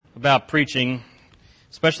about preaching,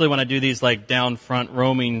 especially when I do these like down front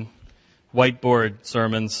roaming whiteboard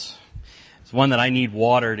sermons, is one that I need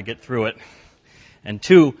water to get through it. And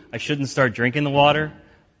two, I shouldn't start drinking the water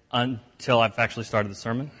until I've actually started the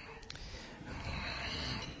sermon.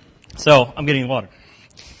 So, I'm getting water.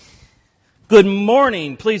 Good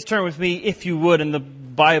morning. Please turn with me, if you would, in the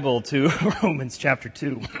Bible to Romans chapter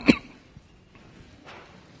 2.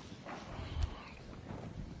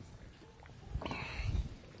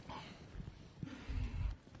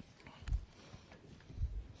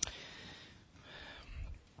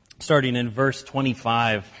 Starting in verse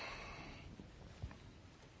 25.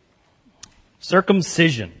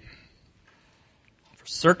 Circumcision. For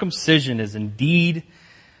circumcision is indeed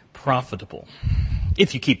profitable,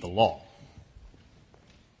 if you keep the law.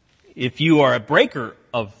 If you are a breaker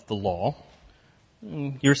of the law,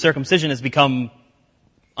 your circumcision has become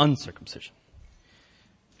uncircumcision.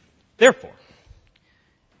 Therefore,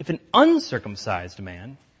 if an uncircumcised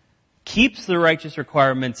man keeps the righteous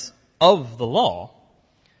requirements of the law,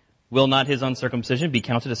 will not his uncircumcision be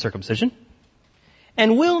counted as circumcision?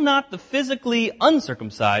 And will not the physically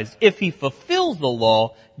uncircumcised, if he fulfills the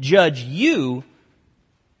law, judge you,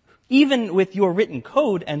 even with your written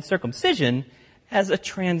code and circumcision, as a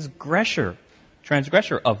transgressor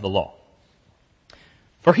of the law?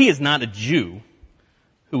 For he is not a Jew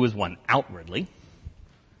who is one outwardly,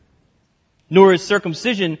 nor is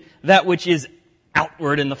circumcision that which is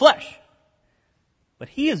outward in the flesh. But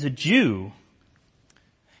he is a Jew.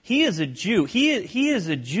 He is a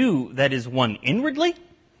Jew that is one inwardly,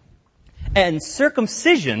 and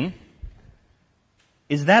circumcision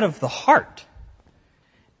is that of the heart,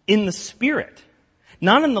 in the spirit,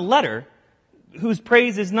 not in the letter, whose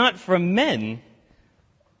praise is not from men,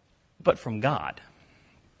 but from God.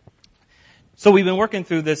 So we've been working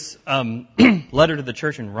through this letter to the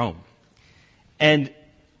church in Rome. And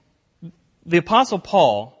the Apostle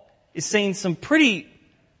Paul is saying some pretty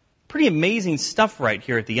amazing stuff right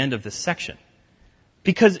here at the end of this section.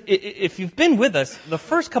 Because if you've been with us, the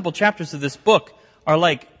first couple chapters of this book are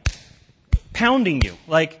like pounding you.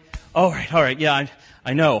 Like, all right, yeah,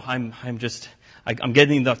 I know, I'm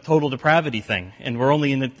getting the total depravity thing, and we're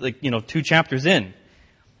only in the 2 chapters in.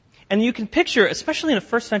 And you can picture, especially in a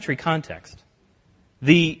first century context,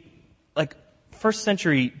 the first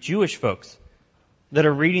century Jewish folks that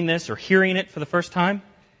are reading this or hearing it for the first time.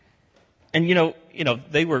 And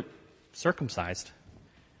they were circumcised.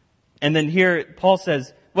 And then here Paul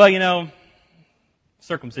says, well,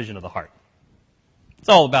 circumcision of the heart. It's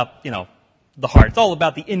all about, the heart. It's all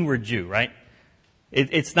about the inward Jew, right?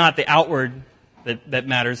 It's not the outward that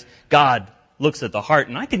matters. God looks at the heart.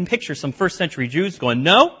 And I can picture some first century Jews going,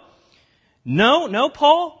 no,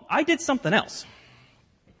 Paul, I did something else.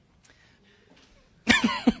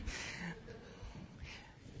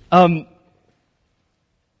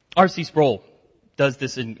 R.C. Sproul does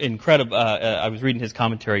this incredible, I was reading his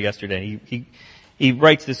commentary yesterday. He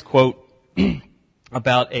writes this quote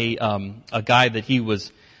about a guy that he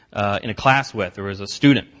was in a class with. There was a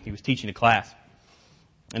student. He was teaching a class.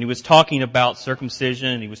 And he was talking about circumcision,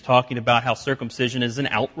 and he was talking about how circumcision is an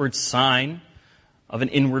outward sign of an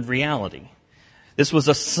inward reality. This was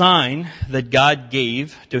a sign that God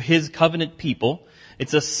gave to His covenant people.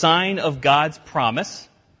 It's a sign of God's promise,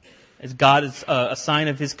 as God is a sign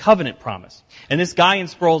of His covenant promise. And this guy in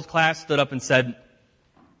Sproul's class stood up and said,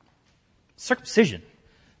 circumcision,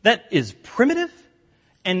 that is primitive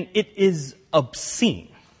and it is obscene.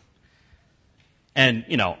 And,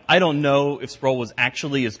 I don't know if Sproul was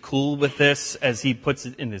actually as cool with this as he puts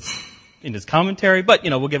it in his commentary, but,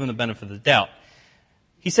 we'll give him the benefit of the doubt.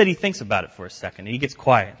 He said he thinks about it for a second, and he gets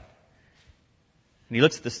quiet. And he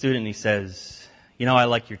looks at the student and he says, I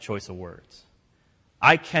like your choice of words.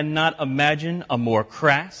 I cannot imagine a more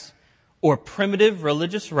crass or primitive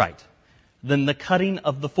religious rite than the cutting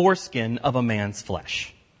of the foreskin of a man's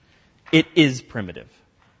flesh. It is primitive.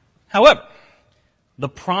 However, the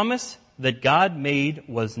promise that God made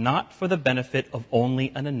was not for the benefit of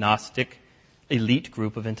only an agnostic elite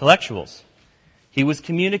group of intellectuals. He was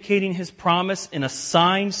communicating His promise in a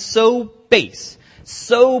sign so base,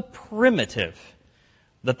 so primitive,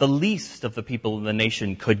 that the least of the people in the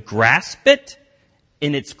nation could grasp it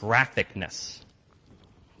in its graphicness.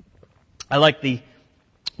 I like the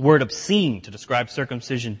word obscene to describe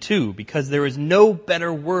circumcision too, because there is no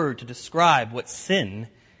better word to describe what sin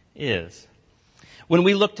is. When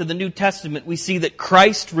we look to the New Testament, we see that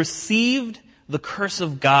Christ received the curse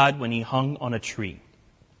of God when He hung on a tree.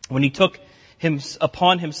 When He took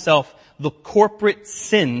upon Himself the corporate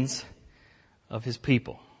sins of His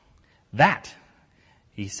people. That,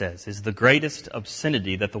 he says, is the greatest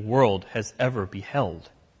obscenity that the world has ever beheld.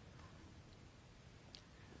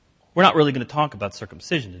 We're not really going to talk about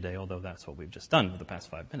circumcision today, although that's what we've just done for the past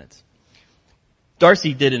 5 minutes.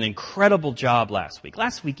 Darcy did an incredible job last week.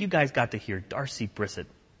 Last week, you guys got to hear Darcy Brissett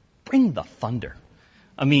bring the thunder.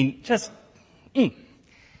 I mean,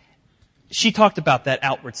 She talked about that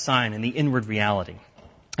outward sign and the inward reality.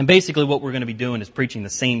 And basically what we're going to be doing is preaching the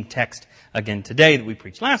same text again today that we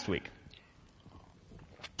preached last week.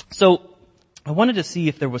 So I wanted to see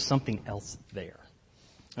if there was something else there.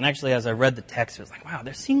 And actually, as I read the text, it was like, wow,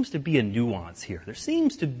 there seems to be a nuance here. There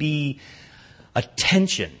seems to be a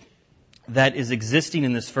tension that is existing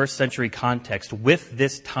in this first century context with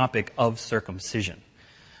this topic of circumcision.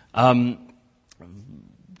 Real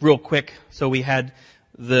quick, so we had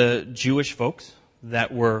the Jewish folks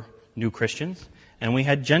that were new Christians, and we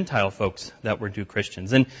had Gentile folks that were new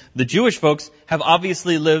Christians. And the Jewish folks have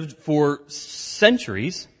obviously lived for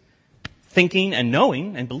centuries thinking and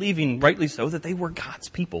knowing and believing, rightly so, that they were God's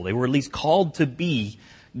people. They were at least called to be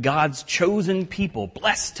God's chosen people,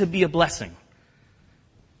 blessed to be a blessing.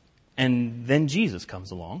 And then Jesus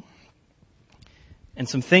comes along, and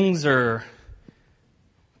some things are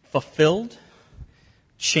fulfilled,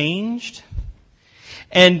 changed,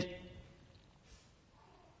 and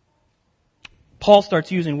Paul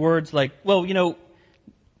starts using words like, well,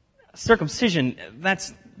 circumcision,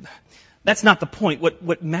 that's not the point.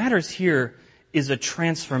 What matters here is a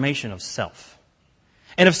transformation of self.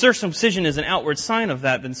 And if circumcision is an outward sign of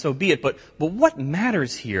that, then so be it. But what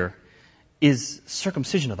matters here is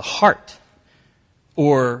circumcision of the heart,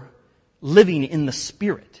 or living in the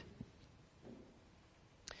Spirit.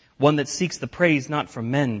 One that seeks the praise not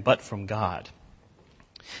from men, but from God.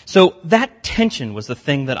 So that tension was the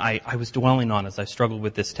thing that I was dwelling on as I struggled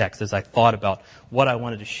with this text, as I thought about what I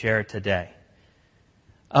wanted to share today.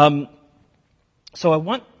 So I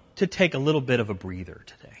want to take a little bit of a breather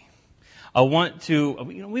today. I want to,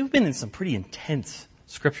 we've been in some pretty intense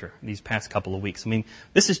Scripture these past couple of weeks. I mean,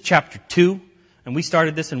 this is chapter 2, and we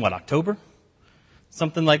started this in October?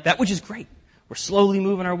 Something like that, which is great. We're slowly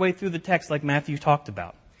moving our way through the text like Matthew talked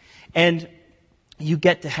about. And you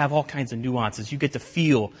get to have all kinds of nuances. You get to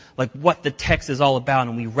feel like what the text is all about,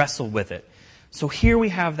 and we wrestle with it. So here we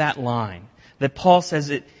have that line that Paul says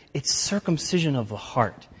it's circumcision of the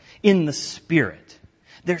heart, in the Spirit.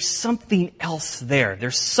 There's something else there.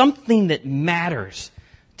 There's something that matters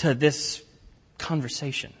to this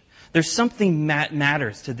conversation. There's something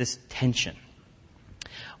matters to this tension. I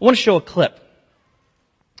want to show a clip.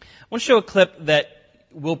 I want to show a clip that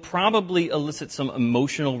will probably elicit some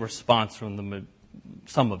emotional response from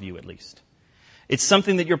some of you at least. It's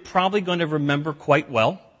something that you're probably going to remember quite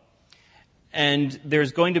well. And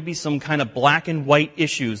there's going to be some kind of black and white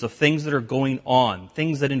issues of things that are going on,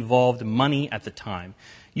 things that involved money at the time.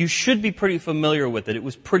 You should be pretty familiar with it. It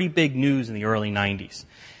was pretty big news in the early 90s.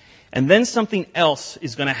 And then something else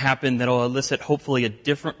is going to happen that will elicit hopefully a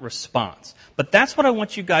different response. But that's what I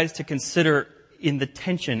want you guys to consider in the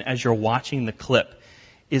tension as you're watching the clip,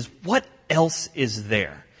 is what else is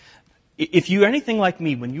there? If you're anything like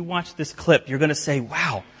me, when you watch this clip, you're going to say,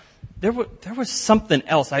 wow, there was something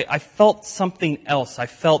else. I felt something else. I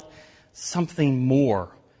felt something more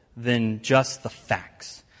than just the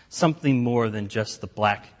facts. Something more than just the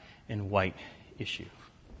black and white issue.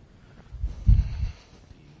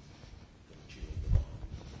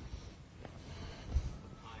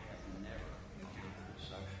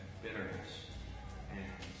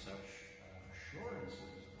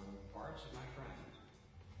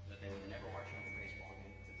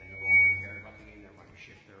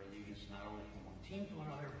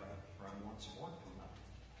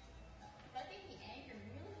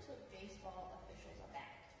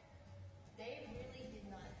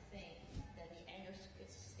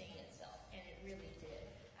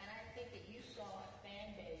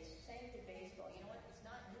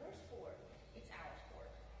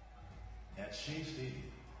 At Shea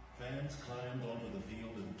Stadium, fans climbed onto the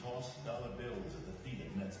field and tossed dollar bills at the feet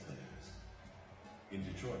of Mets players. In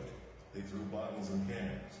Detroit, they threw bottles and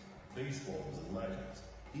cans, baseballs and lighters,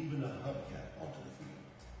 even a hubcap onto the field.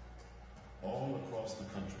 All across the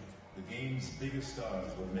country, the game's biggest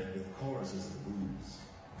stars were met with choruses of boos.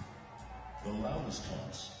 The loudest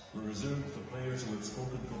taunts were reserved for players who had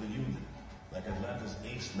spoken for the Union, like Atlanta's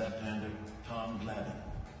ace left-hander Tom Glavine.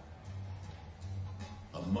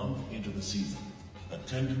 A month into the season,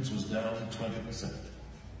 attendance was down 20%.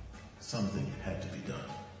 Something had to be done.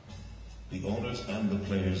 The owners and the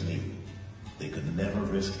players knew they could never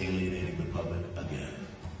risk alienating the public again.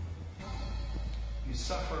 You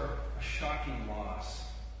suffer a shocking loss,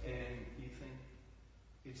 and you think,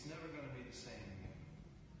 it's never going to be the same again.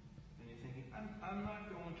 And you're thinking, I'm not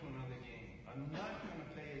going to another game. I'm not going to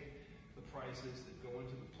pay the prices that go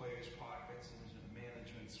into the players' pockets and into the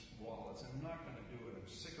management's wallets. I'm not going to do it. I'm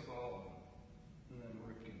sick of all of them. And then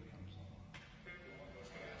Ripken comes along.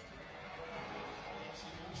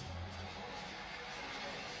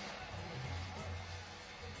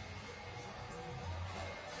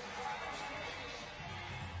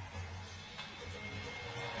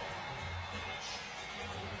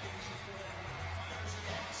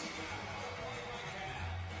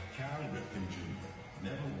 Cal Ripken Jr.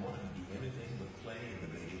 never wanted to do anything but play in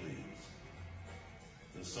the major leagues.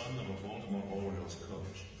 The son of a Baltimore Orioles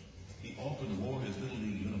coach, he often wore his Little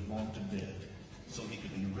League uniform to bed so he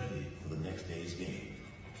could be ready for the next day's game.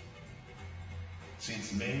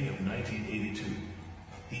 Since May of 1982,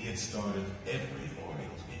 he had started every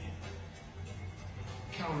Orioles game.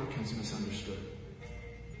 Cal Ripken's misunderstood.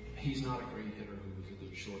 He's not a great hitter who was a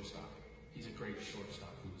good shortstop. He's a great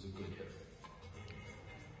shortstop who was a good hitter.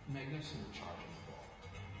 Magnificent at charging the ball.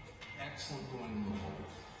 Excellent going in the hole.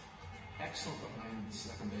 Excellent behind the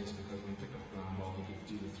second base because when he picked up a ground ball, he could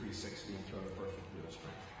do the 360 and throw the perfect real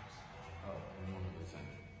strength. Oh, and one other thing.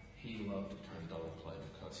 He loved to turn double play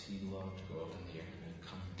because he loved to go up in the air and then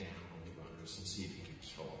come down on the runners and see if he could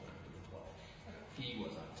throw them after the 12. He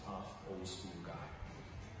was a tough, old school guy.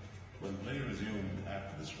 When play resumed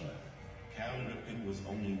after the strike, Cal Ripken was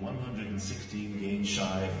only 116 games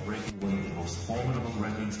shy of breaking one of the most formidable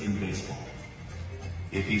records in baseball.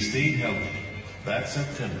 If he stayed healthy, that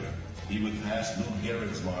September, he would pass Lou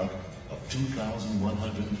Gehrig's mark of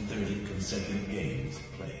 2,130 consecutive games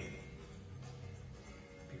played.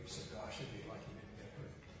 People say, gosh, it'd be lucky he didn't get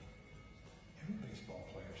hurt. Every baseball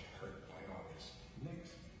player's hurt by August.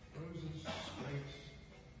 Nicks, bruises, scrapes,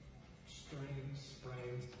 strains,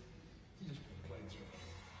 sprains. He just played through it.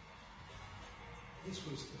 This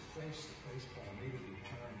was the face that baseball needed to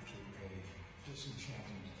turn to a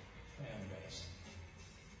disenchanted fan base.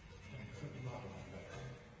 And it could not have been better.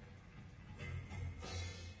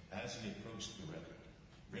 As he approached the record,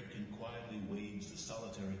 Ripken quietly waged a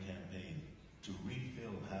solitary campaign to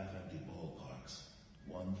refill half-empty ballparks,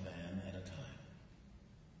 one fan at a time.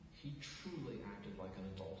 He truly acted like an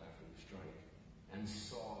adult after the strike and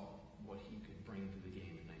saw what he could bring to the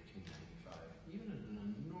game in 1995, even at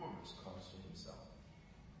an enormous cost to himself.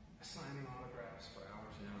 Signing autographs for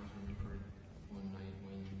hours and hours. I remember one night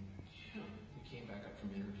when we came back up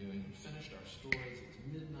from interviewing and finished our stories. It's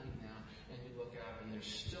midnight now, and you look out and there's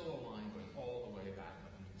still a line going all the way back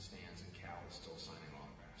up into the stands, and Cal is still signing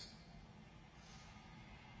autographs.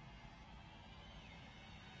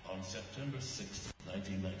 On September 6,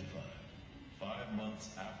 1995, 5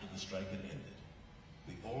 months after the strike had ended,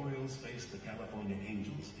 the Orioles faced the California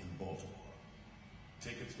Angels in Baltimore.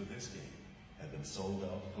 Tickets for this game had been sold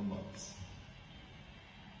out for months.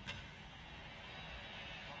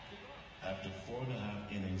 After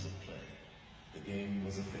 4.5 innings of play, the game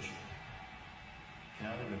was official.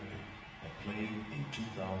 Cal Ripken had played in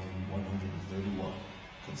 2,131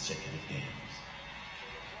 consecutive games.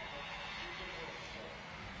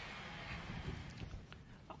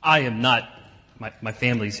 I am not, my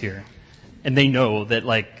family's here, and they know that,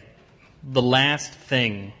 like, the last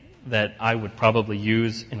thing that I would probably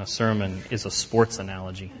use in a sermon is a sports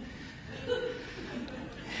analogy.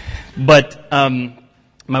 But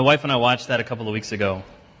my wife and I watched that a couple of weeks ago,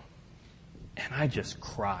 and I just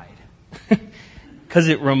cried. Because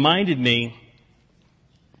it reminded me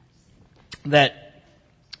that,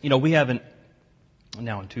 we haven't,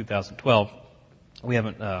 now in 2012, we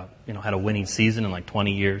haven't, had a winning season in like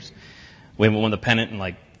 20 years. We haven't won the pennant in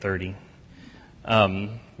like 30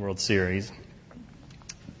 World Series.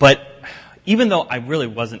 But even though I really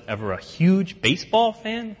wasn't ever a huge baseball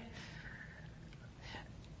fan,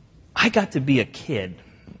 I got to be a kid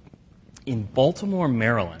in Baltimore,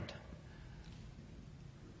 Maryland,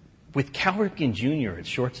 with Cal Ripken Jr. at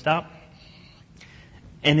shortstop.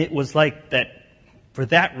 And it was like that, for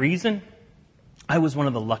that reason, I was one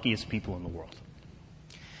of the luckiest people in the world.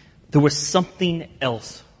 There was something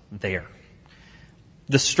else there.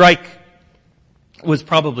 The strike was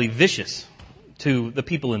probably vicious to the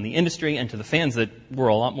people in the industry and to the fans that were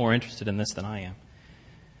a lot more interested in this than I am.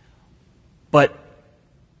 But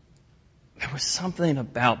there was something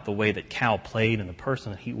about the way that Cal played and the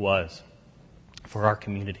person that he was for our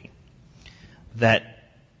community that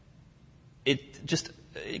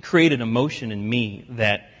it created emotion in me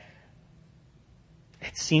that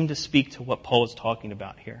it seemed to speak to what Paul is talking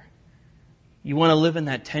about here. You want to live in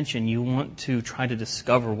that tension. You want to try to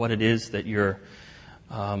discover what it is that you're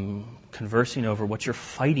conversing over, what you're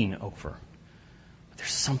fighting over. But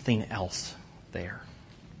there's something else there.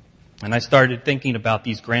 And I started thinking about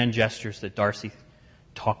these grand gestures that Darcy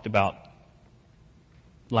talked about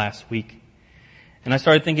last week. And I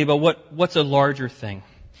started thinking about what's a larger thing.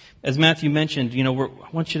 As Matthew mentioned, I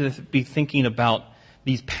want you to be thinking about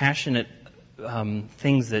these passionate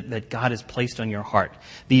things that God has placed on your heart.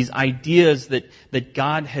 These ideas that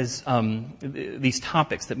God has, these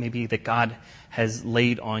topics that God has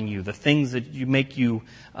laid on you. The things that make you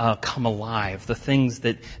come alive. The things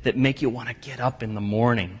that make you want to get up in the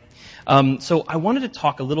morning. So I wanted to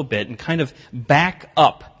talk a little bit and kind of back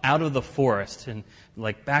up out of the forest and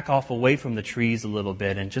back off away from the trees a little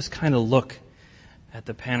bit and just kind of look at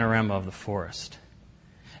the panorama of the forest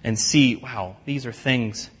and see, wow, these are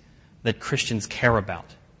things that Christians care about.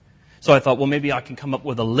 So I thought, well, maybe I can come up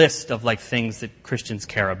with a list of things that Christians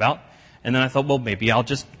care about. And then I thought, well, maybe I'll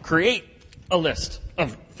just create a list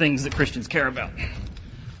of things that Christians care about.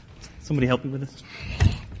 Somebody help me with this?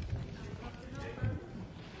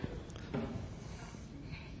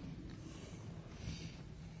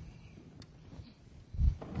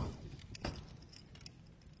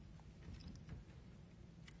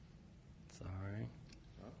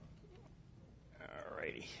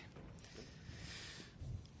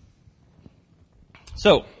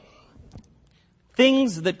 So,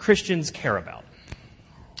 things that Christians care about.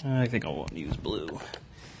 I think I won't use blue.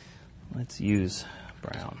 Let's use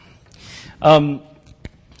brown.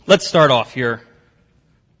 Let's start off here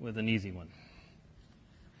with an easy one.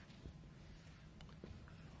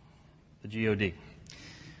 The G-O-D.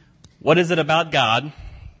 What is it about God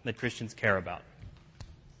that Christians care about?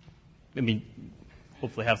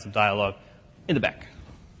 Hopefully have some dialogue in the back.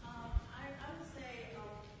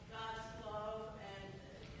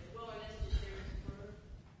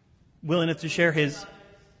 Willingness to share His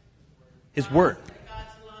Word.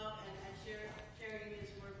 God's love and sharing His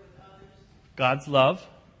Word with others. God's love.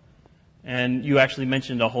 And you actually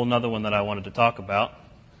mentioned a whole nother one that I wanted to talk about.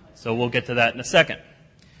 So we'll get to that in a second.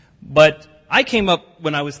 But I came up,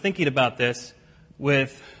 when I was thinking about this,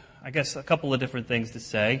 with, I guess, a couple of different things to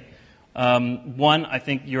say. One, I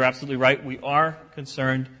think you're absolutely right. We are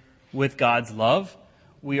concerned with God's love.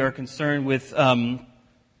 We are concerned with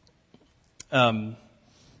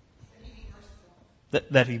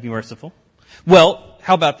that He be merciful. Well,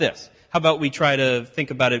 how about this? How about we try to think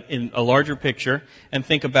about it in a larger picture and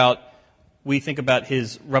think about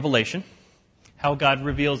His revelation, how God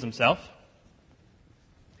reveals Himself.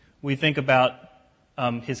 We think about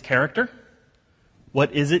His character.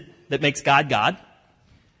 What is it that makes God God?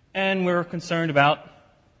 And we're concerned about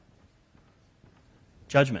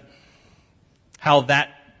judgment. How that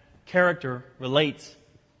character relates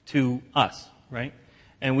to us, right?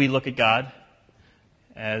 And we look at God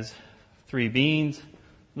as three beings,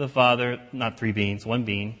 the Father, not three beings, one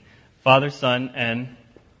being, Father, Son, and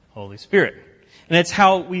Holy Spirit. And it's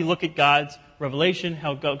how we look at God's revelation,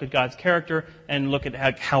 how we look at God's character, and look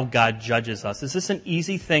at how God judges us. Is this an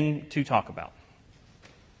easy thing to talk about?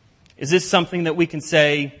 Is this something that we can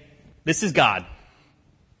say, this is God,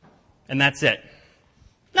 and that's it?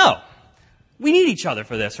 No. We need each other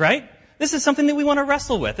for this, right? This is something that we want to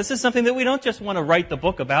wrestle with. This is something that we don't just want to write the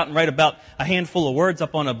book about and write about a handful of words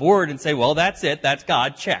up on a board and say, well, that's it, that's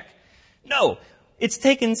God, check. No, it's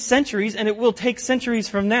taken centuries, and it will take centuries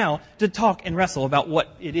from now to talk and wrestle about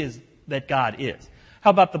what it is that God is.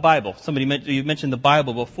 How about the Bible? You mentioned the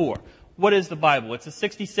Bible before. What is the Bible? It's a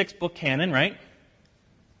 66-book canon, right?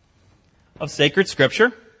 Of sacred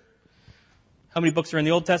scripture. How many books are in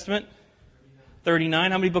the Old Testament?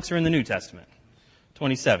 39. How many books are in the New Testament?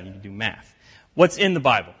 27. You can do math. What's in the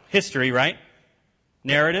Bible? History, right?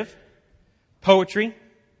 Narrative. Poetry.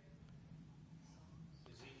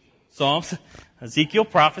 Psalms. Ezekiel.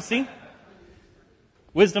 Prophecy.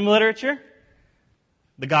 Wisdom literature.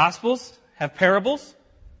 The Gospels have parables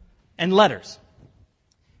and letters.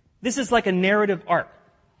 This is like a narrative arc.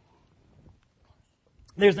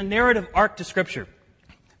 There's a narrative arc to Scripture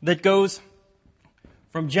that goes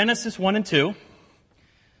from Genesis 1 and 2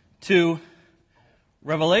 to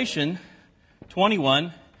Revelation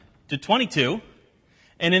 21 to 22,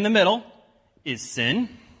 and in the middle is sin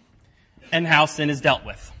and how sin is dealt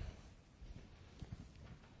with.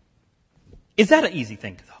 Is that an easy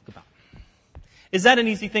thing to talk about? Is that an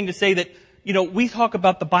easy thing to say that, we talk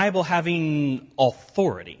about the Bible having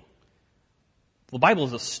authority? The Bible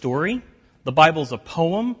is a story. The Bible is a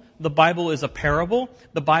poem. The Bible is a parable.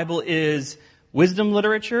 The Bible is wisdom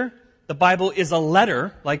literature. The Bible is a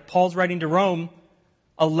letter, like Paul's writing to Rome,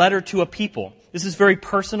 a letter to a people. This is very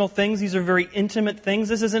personal things. These are very intimate things.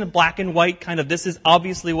 This isn't a black and white kind of, this is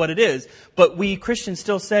obviously what it is. But we Christians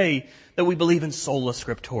still say that we believe in sola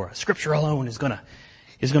scriptura. Scripture alone is going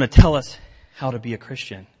to tell us how to be a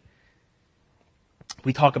Christian.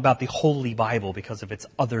 We talk about the Holy Bible because of its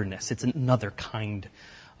otherness. It's another kind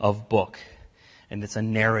of book. And it's a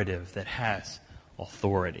narrative that has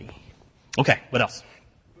authority. Okay, what else?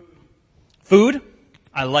 Food.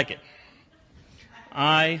 I like it.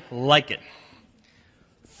 I like it.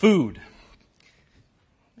 Food.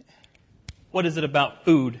 What is it about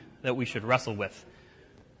food that we should wrestle with?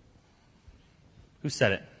 Who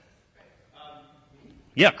said it?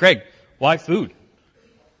 Yeah, Craig. Why food?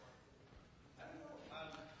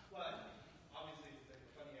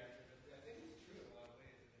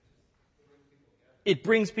 It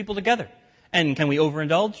brings people together. And can we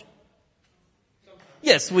overindulge?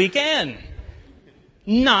 Yes, we can.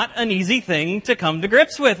 Not an easy thing to come to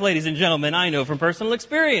grips with, ladies and gentlemen. I know from personal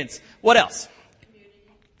experience. What else?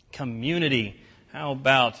 Community. How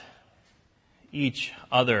about each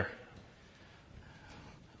other?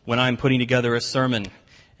 When I'm putting together a sermon,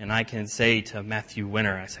 and I can say to Matthew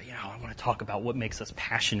Winter, I say, I want to talk about what makes us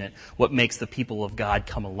passionate, what makes the people of God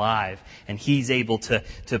come alive. And he's able to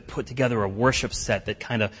put together a worship set that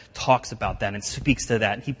kind of talks about that and speaks to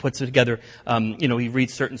that. And he puts it together, he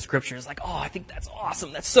reads certain scriptures like, I think that's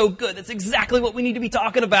awesome. That's so good. That's exactly what we need to be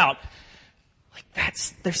talking about. Like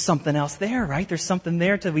there's something else there, right? There's something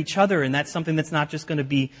there to each other, and that's something that's not just going to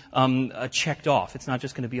be checked off. It's not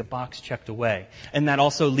just going to be a box checked away. And that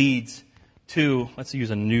also leads to, let's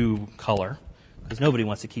use a new color, because nobody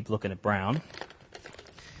wants to keep looking at brown.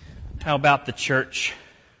 How about the church?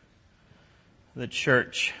 The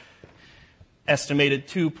church. Estimated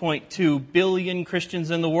 2.2 billion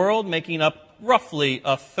Christians in the world, making up roughly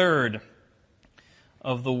a third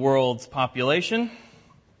of the world's population.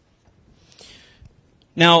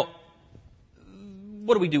 Now,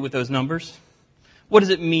 what do we do with those numbers? What does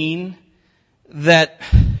it mean that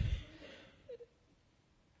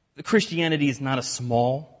Christianity is not a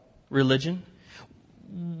small religion?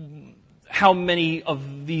 How many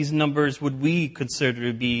of these numbers would we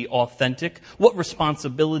consider to be authentic? What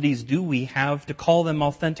responsibilities do we have to call them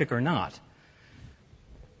authentic or not?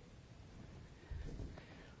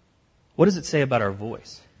 What does it say about our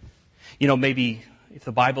voice? Maybe if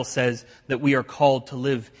the Bible says that we are called to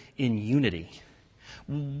live in unity,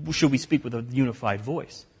 should we speak with a unified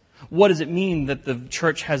voice? What does it mean that the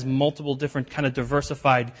church has multiple different kind of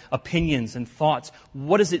diversified opinions and thoughts?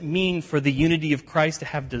 What does it mean for the unity of Christ to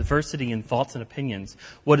have diversity in thoughts and opinions?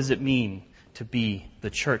 What does it mean to be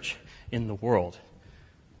the church in the world?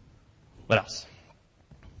 What else?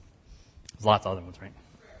 There's lots of other ones, right?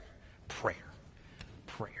 Prayer.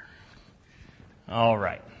 All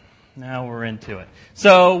right. Now we're into it.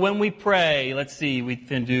 So when we pray, let's see, we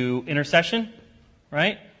can do intercession,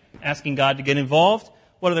 right? Asking God to get involved.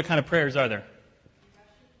 What other kind of prayers are there?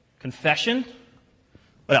 Confession.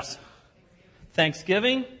 What else?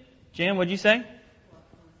 Thanksgiving. Jan, what'd you say?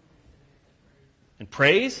 And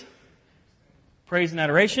praise. Praise and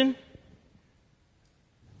adoration.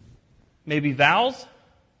 Maybe vows.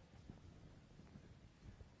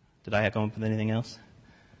 Did I come up with anything else?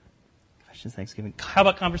 Confession, Thanksgiving. How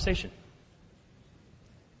about conversation?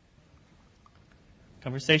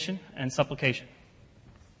 Conversation and supplication.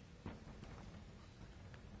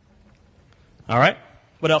 All right.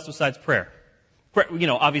 What else besides prayer?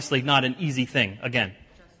 Obviously not an easy thing. Again.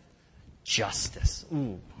 Justice.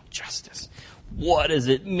 Ooh, justice. What does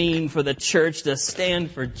it mean for the church to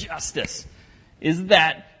stand for justice? Is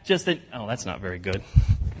that just that's not very good.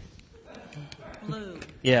 Blue.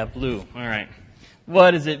 Yeah, blue. All right.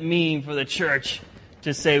 What does it mean for the church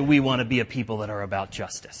to say we want to be a people that are about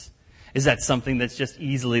justice? Is that something that's just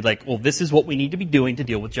easily like, this is what we need to be doing to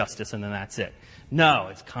deal with justice, and then that's it? No,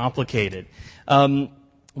 it's complicated.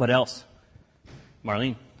 What else?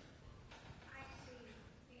 Marlene? I see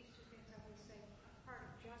these two things that we say, part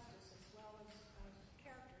of justice as well as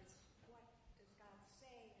characters. What does God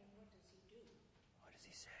say and what does he do? What does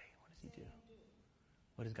he say? What does he do?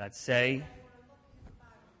 What does God say? When we're looking at the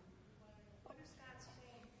Bible, what is God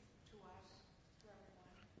saying to us, to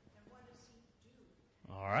everyone, and what does he do?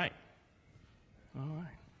 All right.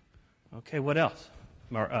 Okay, what else?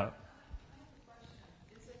 Is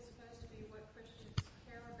it supposed to be what Christians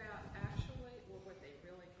care about actually, or what they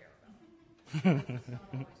really care about? It's not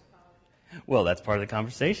always about. Well, that's part of the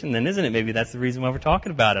conversation then, isn't it? Maybe that's the reason why we're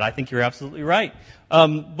talking about it. I think you're absolutely right.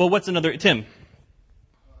 But what's another, Tim?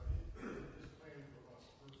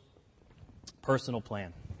 Personal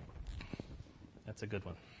plan. That's a good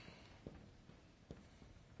one.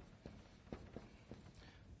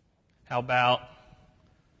 How about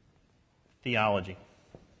theology?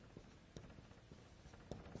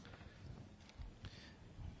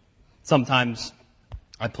 Sometimes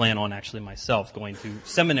I plan on actually myself going to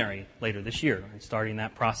seminary later this year and starting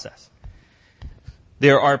that process.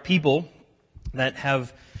 There are people that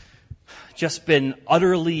have just been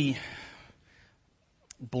utterly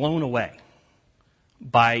blown away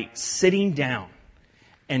by sitting down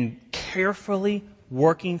and carefully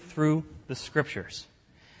working through the Scriptures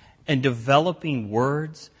and developing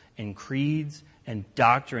words and creeds and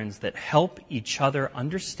doctrines that help each other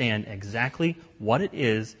understand exactly what it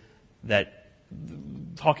is that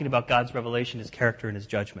talking about God's revelation, His character, and His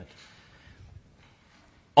judgment.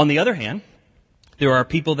 On the other hand, there are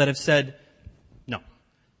people that have said, no,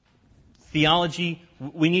 theology,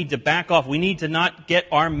 we need to back off. We need to not get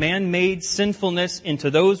our man-made sinfulness into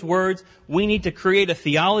those words. We need to create a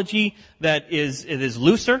theology that is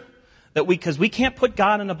looser, because we can't put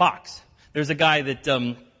God in a box. There's a guy that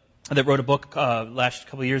wrote a book last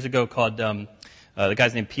couple of years ago called the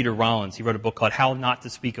guy's named Peter Rollins. He wrote a book called How Not to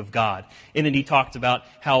Speak of God. In it he talked about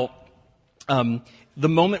how the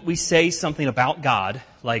moment we say something about God,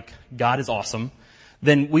 like God is awesome,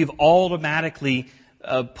 then we've automatically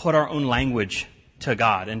put our own language to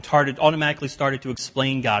God and automatically started to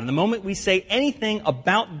explain God. And the moment we say anything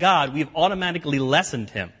about God, we've automatically lessened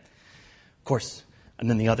Him. Of course, and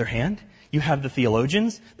then the other hand, you have the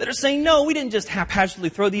theologians that are saying, no, we didn't just haphazardly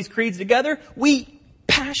throw these creeds together. We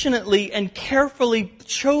passionately and carefully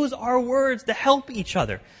chose our words to help each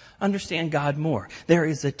other understand God more. There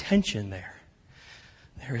is a tension there.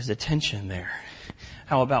 There is a tension there.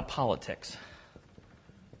 How about politics?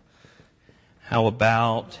 How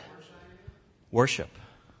about worship?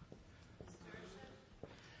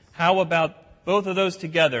 How about both of those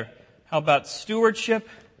together? How about stewardship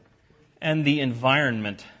and the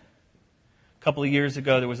environment? A couple of years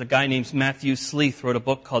ago, there was a guy named Matthew Sleeth wrote a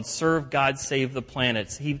book called Serve God, Save the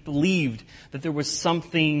Planet. He believed that there was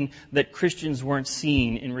something that Christians weren't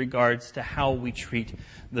seeing in regards to how we treat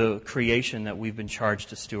the creation that we've been charged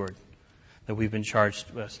to steward, that we've been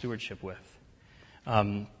charged stewardship with.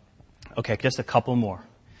 Okay, just a couple more.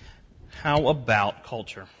 How about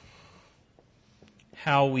culture?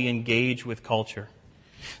 How we engage with culture.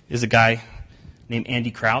 There's a guy named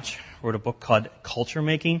Andy Crouch, wrote a book called Culture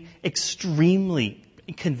Making. Extremely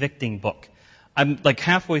convicting book. I'm like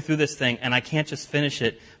halfway through this thing and I can't just finish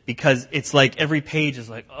it because it's like every page is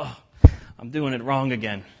like, oh, I'm doing it wrong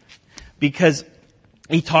again. Because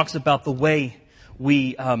he talks about the way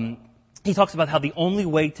he talks about how the only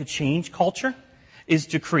way to change culture is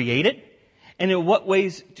to create it. And in what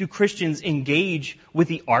ways do Christians engage with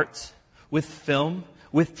the arts, with film,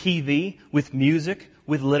 with TV, with music,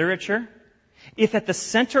 with literature? If at the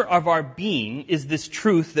center of our being is this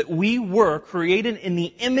truth that we were created in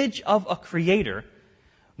the image of a creator,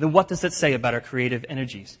 then what does it say about our creative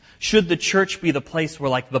energies? Should the church be the place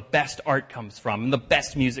where like the best art comes from, and the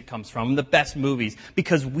best music comes from, and the best movies?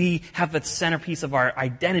 Because we have the centerpiece of our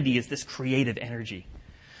identity is this creative energy.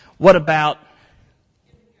 What about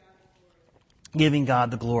giving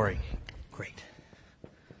God the glory? Great.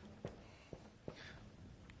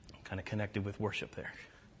 Kind of connected with worship there.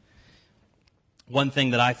 One thing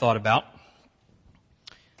that I thought about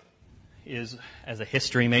is, as a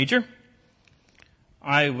history major,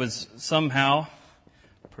 I was somehow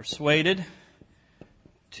persuaded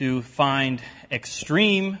to find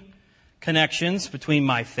extreme connections between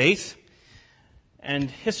my faith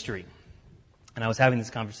and history. And I was having this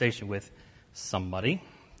conversation with somebody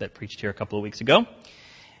that preached here a couple of weeks ago,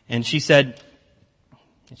 and she said,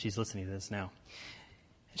 and she's listening to this now,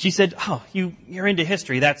 she said, oh, you're into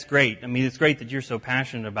history. That's great. I mean, it's great that you're so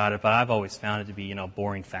passionate about it, but I've always found it to be,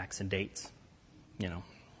 boring facts and dates.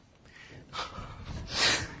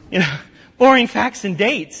 Boring facts and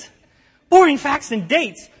dates. Boring facts and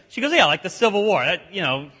dates. She goes, yeah, like the Civil War. That,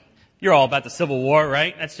 you're all about the Civil War,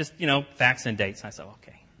 right? That's just, facts and dates. And I said,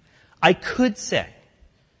 okay. I could say,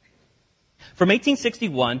 from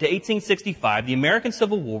 1861 to 1865, the American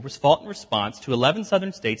Civil War was fought in response to 11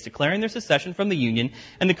 southern states declaring their secession from the Union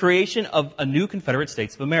and the creation of a new Confederate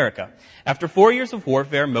States of America. After 4 years of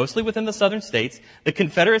warfare, mostly within the southern states, the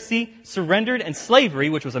Confederacy surrendered, and slavery,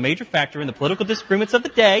 which was a major factor in the political disagreements of the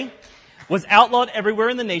day, was outlawed everywhere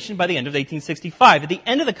in the nation by the end of 1865. At the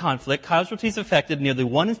end of the conflict, casualties affected nearly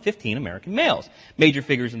 1 in 15 American males. Major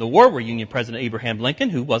figures in the war were Union President Abraham Lincoln,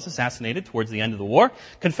 who was assassinated towards the end of the war,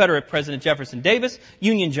 Confederate President Jefferson Davis,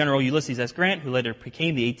 Union General Ulysses S. Grant, who later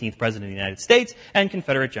became the 18th President of the United States, and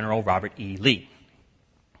Confederate General Robert E. Lee.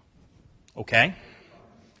 Okay?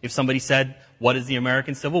 If somebody said, what is the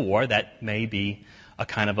American Civil War? That may be a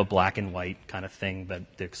kind of a black and white kind of thing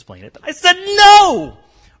to explain it. But I said, no!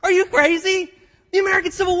 Are you crazy? The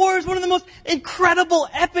American Civil War is one of the most incredible,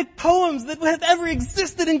 epic poems that have ever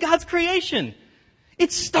existed in God's creation.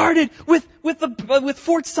 It started with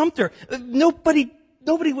Fort Sumter. Nobody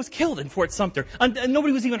nobody was killed in Fort Sumter. And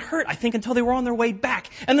nobody was even hurt, I think, until they were on their way back.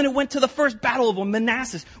 And then it went to the first Battle of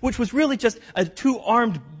Manassas, which was really just two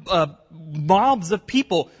armed mobs of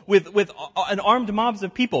people with an armed mobs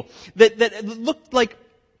of people that looked like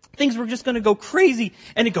things were just going to go crazy.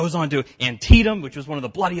 And it goes on to Antietam, which was one of the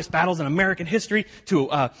bloodiest battles in American history,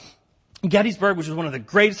 to Gettysburg, which was one of the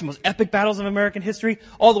greatest and most epic battles of American history,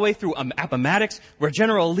 all the way through Appomattox, where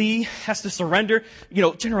General Lee has to surrender.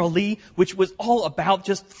 General Lee, which was all about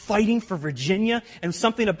just fighting for Virginia, and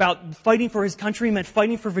something about fighting for his country meant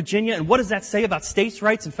fighting for Virginia. And what does that say about states'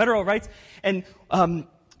 rights and federal rights? And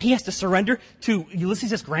he has to surrender to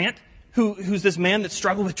Ulysses S. Grant, who's this man that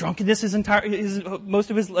struggled with drunkenness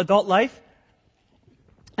most of his adult life.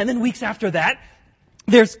 And then weeks after that,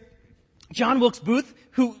 there's John Wilkes Booth,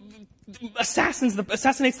 who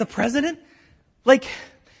assassinates the president. Like,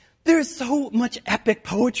 there's so much epic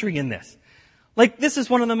poetry in this. Like, this is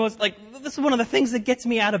one of the things that gets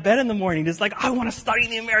me out of bed in the morning. It's like, I want to study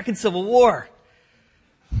the American Civil War.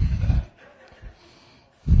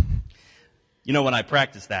 When I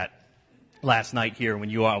practiced that last night here, when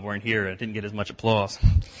you all weren't here, I didn't get as much applause.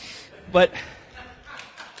 But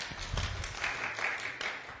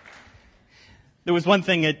there was one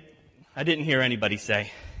thing that I didn't hear anybody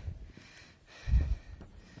say.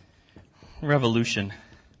 Revolution.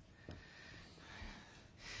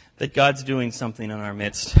 That God's doing something in our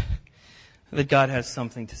midst. That God has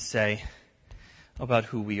something to say about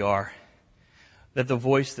who we are. That the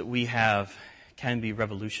voice that we have can be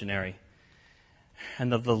revolutionary.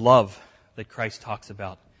 And that the love that Christ talks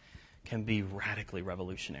about can be radically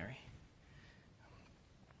revolutionary.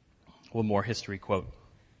 One more history quote,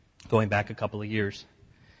 going back a couple of years.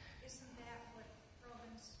 Isn't that what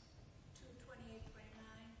Romans 2:28-29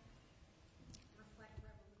 reflect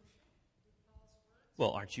revolution? Paul's words?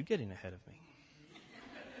 Well, aren't you getting ahead of me?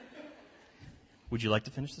 Would you like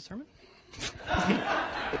to finish the sermon?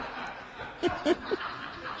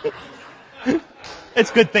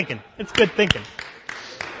 It's good thinking. It's good thinking.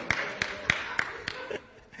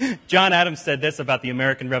 John Adams said this about the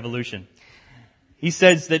American Revolution. He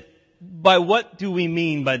says that, by what do we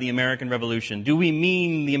mean by the American Revolution? Do we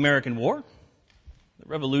mean the American War? The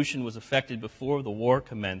revolution was effected before the war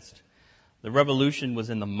commenced. The revolution was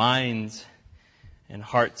in the minds and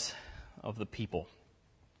hearts of the people.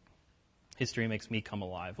 History makes me come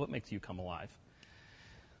alive. What makes you come alive?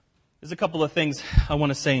 There's a couple of things I want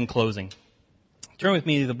to say in closing. Turn with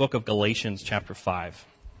me to the book of Galatians, chapter 5.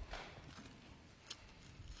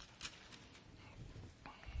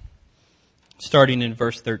 Starting in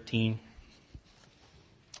verse 13.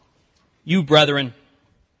 You, brethren,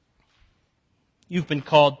 you've been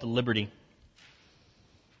called to liberty.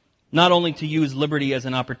 Not only to use liberty as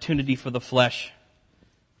an opportunity for the flesh,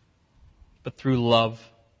 but through love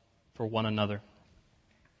for one another.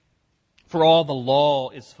 For all the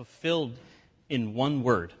law is fulfilled in one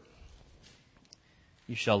word.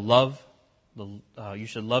 You shall love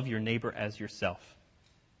your neighbor as yourself.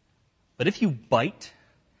 But if you bite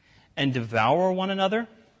and devour one another,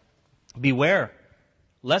 beware,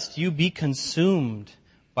 lest you be consumed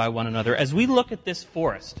by one another. As we look at this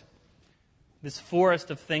forest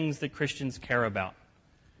of things that Christians care about,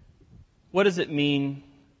 what does it mean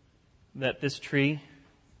that this tree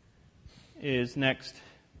is next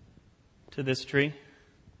to this tree?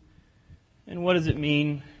 And what does it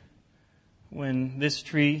mean when this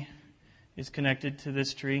tree is connected to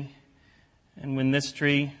this tree? And when this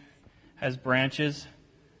tree has branches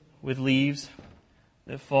with leaves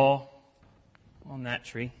that fall on that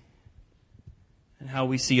tree? And how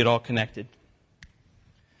we see it all connected.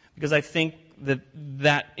 Because I think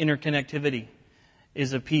that interconnectivity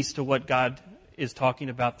is a piece to what God is talking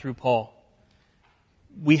about through Paul.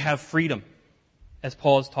 We have freedom, as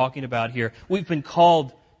Paul is talking about here. We've been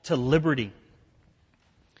called to liberty.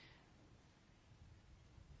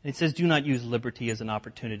 It says, do not use liberty as an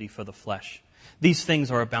opportunity for the flesh. These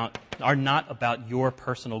things are not about your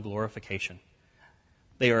personal glorification.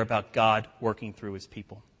 They are about God working through His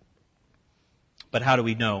people. But how do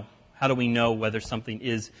we know? How do we know whether something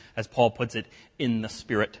is, as Paul puts it, in the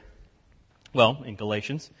Spirit? Well, in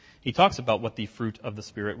Galatians, he talks about what the fruit of the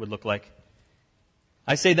Spirit would look like.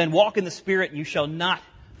 I say then, walk in the Spirit, and you shall not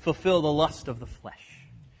fulfill the lust of the flesh.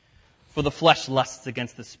 For the flesh lusts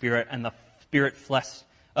against the Spirit, and the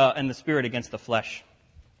Spirit against the flesh.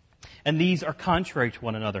 And these are contrary to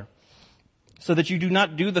one another, so that you do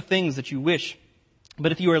not do the things that you wish.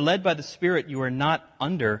 But if you are led by the Spirit, you are not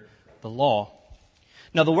under the law.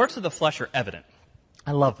 Now, the works of the flesh are evident.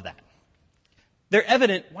 I love that. They're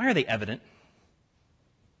evident. Why are they evident?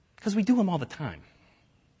 Because we do them all the time.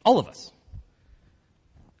 All of us.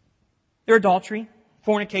 They're adultery,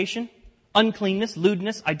 fornication, uncleanness,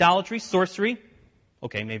 lewdness, idolatry, sorcery.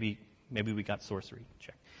 Okay, maybe we got sorcery.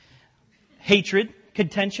 Check. Hatred,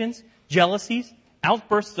 contentions, jealousies,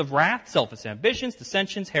 outbursts of wrath, selfish ambitions,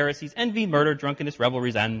 dissensions, heresies, envy, murder, drunkenness,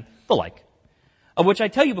 revelries, and the like. Of which I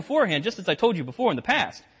tell you beforehand, just as I told you before in the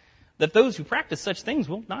past, that those who practice such things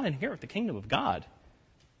will not inherit the kingdom of God.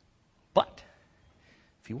 But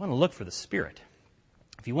if you want to look for the Spirit,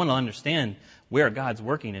 if you want to understand where God's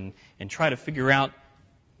working and try to figure out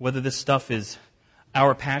whether this stuff is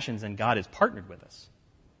our passions and God is partnered with us,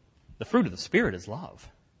 the fruit of the Spirit is love,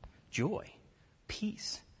 joy,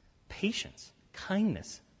 peace, patience,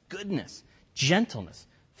 kindness, goodness, gentleness,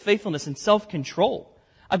 faithfulness, and self-control.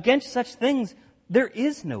 Against such things there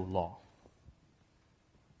is no law.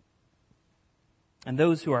 And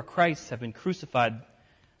those who are Christ's have crucified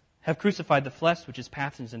the flesh, which is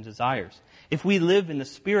passions and desires. If we live in the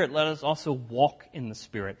Spirit, let us also walk in the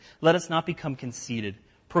Spirit. Let us not become conceited,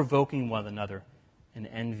 provoking one another and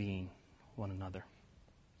envying one another.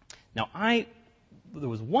 Now, there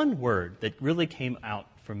was one word that really came out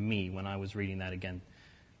for me when I was reading that again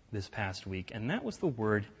this past week, and that was the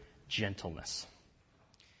word gentleness.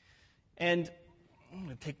 And I'm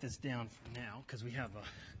going to take this down for now because we have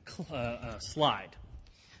a slide.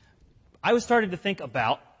 I was starting to think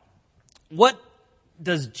about, what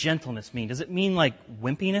does gentleness mean? Does it mean like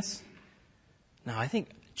wimpiness? No, I think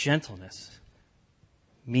gentleness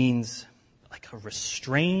means like a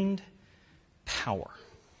restrained power.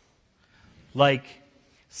 Like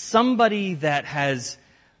somebody that has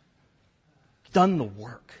done the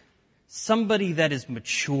work. Somebody that is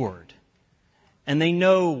matured. And they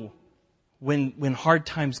know when hard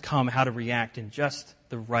times come how to react in just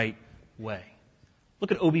the right way.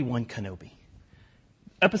 Look at Obi-Wan Kenobi.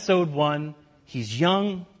 Episode 1, he's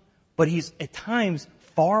young, but he's at times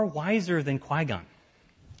far wiser than Qui-Gon.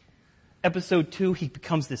 Episode 2, he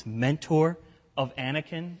becomes this mentor of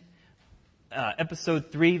Anakin.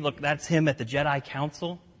 Episode 3, look, that's him at the Jedi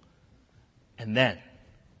Council. And then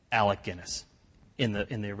Alec Guinness in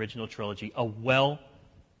the original trilogy, a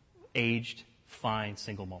well-aged, fine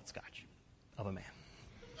single malt scotch of a man.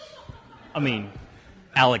 I mean,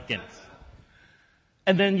 Alec Guinness.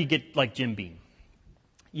 And then you get like Jim Beam.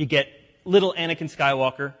 You get little Anakin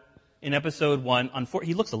Skywalker in episode 1.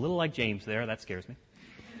 He looks a little like James there. That scares me.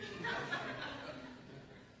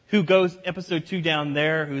 Who goes episode 2 down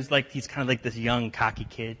there, he's kind of like this young, cocky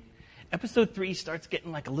kid. Episode 3 starts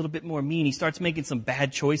getting like a little bit more mean. He starts making some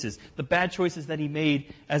bad choices. The bad choices that he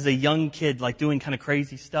made as a young kid, like doing kind of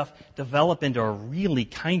crazy stuff, develop into a really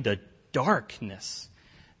kind of darkness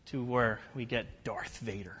to where we get Darth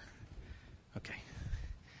Vader. Okay.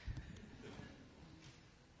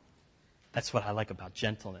 That's what I like about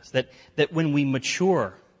gentleness. That when we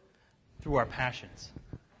mature through our passions,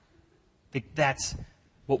 that's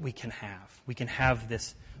what we can have. We can have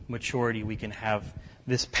this maturity. We can have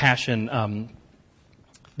this passion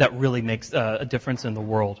that really makes a difference in the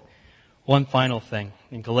world. One final thing.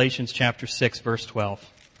 In Galatians chapter 6, verse 12.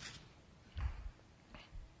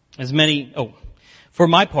 For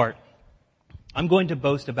my part, I'm going to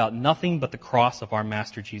boast about nothing but the cross of our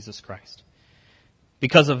Master Jesus Christ.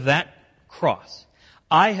 Because of that cross,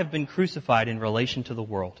 I have been crucified in relation to the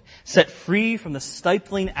world, set free from the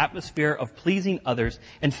stifling atmosphere of pleasing others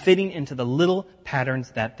and fitting into the little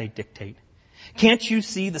patterns that they dictate. Can't you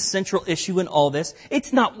see the central issue in all this?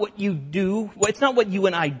 It's not what you do. It's not what you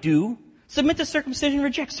and I do. Submit to circumcision,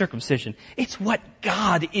 reject circumcision. It's what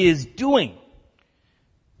God is doing.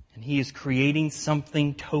 And He is creating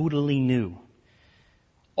something totally new.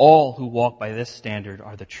 All who walk by this standard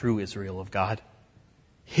are the true Israel of God.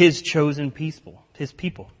 His chosen people, His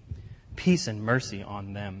people. Peace and mercy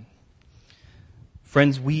on them.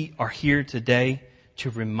 Friends, we are here today to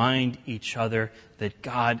remind each other that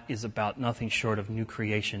God is about nothing short of new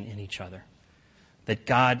creation in each other. That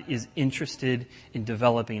God is interested in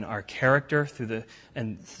developing our character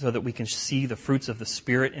so that we can see the fruits of the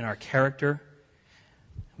Spirit in our character.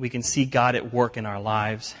 We can see God at work in our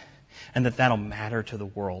lives, and that'll matter to the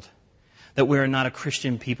world. That we are not a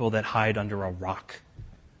Christian people that hide under a rock.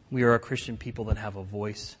 We are a Christian people that have a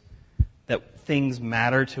voice, that things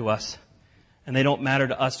matter to us, and they don't matter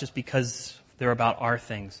to us just because they're about our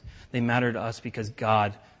things. They matter to us because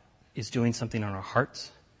God is doing something on our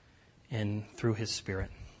hearts and through His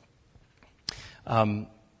Spirit.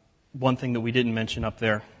 One thing that we didn't mention up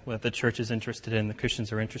there, what the church is interested in, the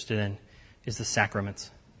Christians are interested in, is the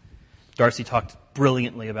sacraments. Darcy talked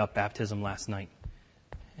brilliantly about baptism last night,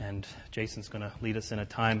 and Jason's going to lead us in a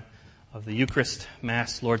time of the Eucharist,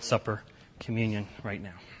 Mass, Lord's Supper, Communion right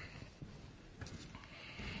now.